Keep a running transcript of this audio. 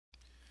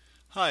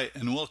Hi,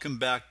 and welcome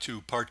back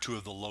to part 2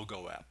 of the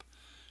Logo app.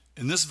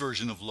 In this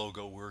version of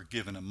Logo, we're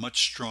given a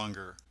much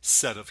stronger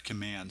set of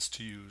commands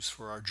to use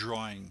for our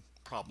drawing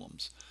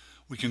problems.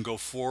 We can go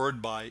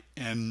forward by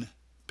n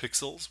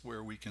pixels,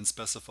 where we can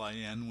specify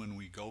n when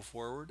we go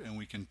forward, and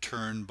we can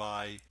turn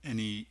by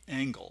any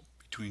angle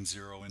between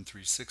 0 and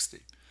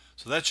 360.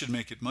 So that should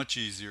make it much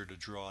easier to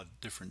draw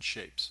different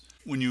shapes.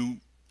 When you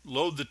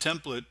load the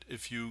template,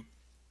 if you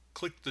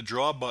click the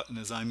draw button,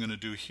 as I'm going to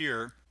do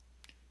here,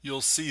 you'll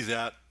see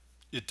that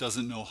it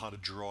doesn't know how to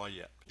draw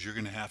yet. You're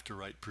going to have to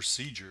write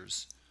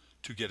procedures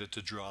to get it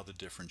to draw the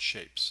different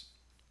shapes.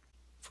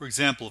 For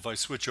example, if I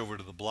switch over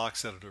to the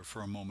blocks editor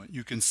for a moment,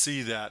 you can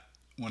see that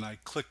when I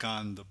click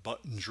on the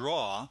button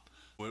draw,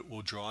 it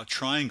will draw a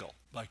triangle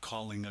by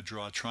calling a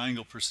draw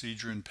triangle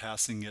procedure and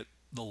passing it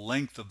the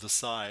length of the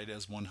side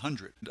as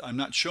 100. I'm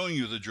not showing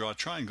you the draw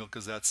triangle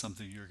because that's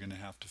something you're going to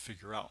have to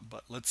figure out,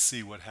 but let's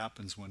see what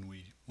happens when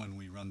we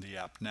run the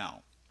app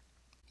now.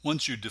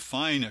 Once you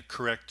define a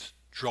correct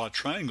draw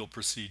triangle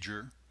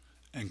procedure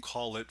and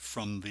call it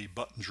from the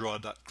button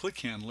draw.click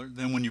handler,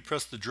 then when you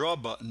press the draw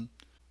button,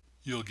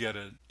 you'll get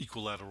an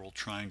equilateral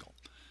triangle.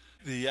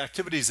 The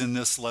activities in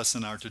this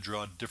lesson are to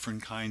draw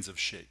different kinds of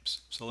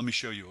shapes. So let me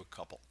show you a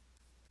couple.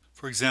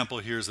 For example,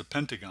 here's a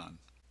pentagon.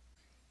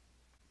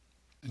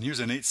 And here's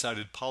an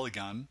 8-sided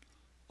polygon,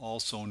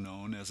 also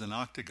known as an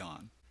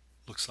octagon.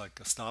 Looks like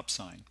a stop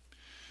sign.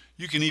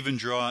 You can even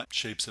draw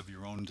shapes of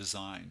your own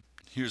design.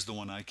 Here's the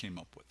one I came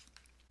up with.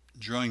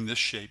 Drawing this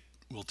shape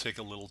will take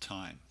a little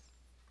time.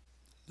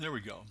 There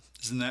we go.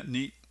 Isn't that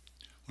neat?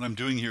 What I'm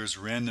doing here is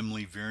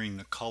randomly varying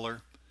the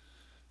color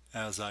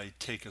as I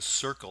take a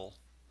circle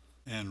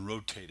and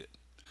rotate it.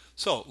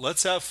 So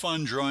let's have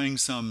fun drawing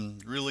some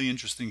really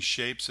interesting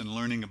shapes and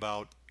learning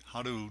about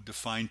how to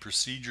define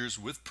procedures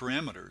with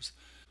parameters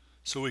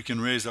so we can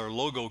raise our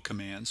logo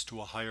commands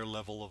to a higher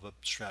level of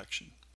abstraction.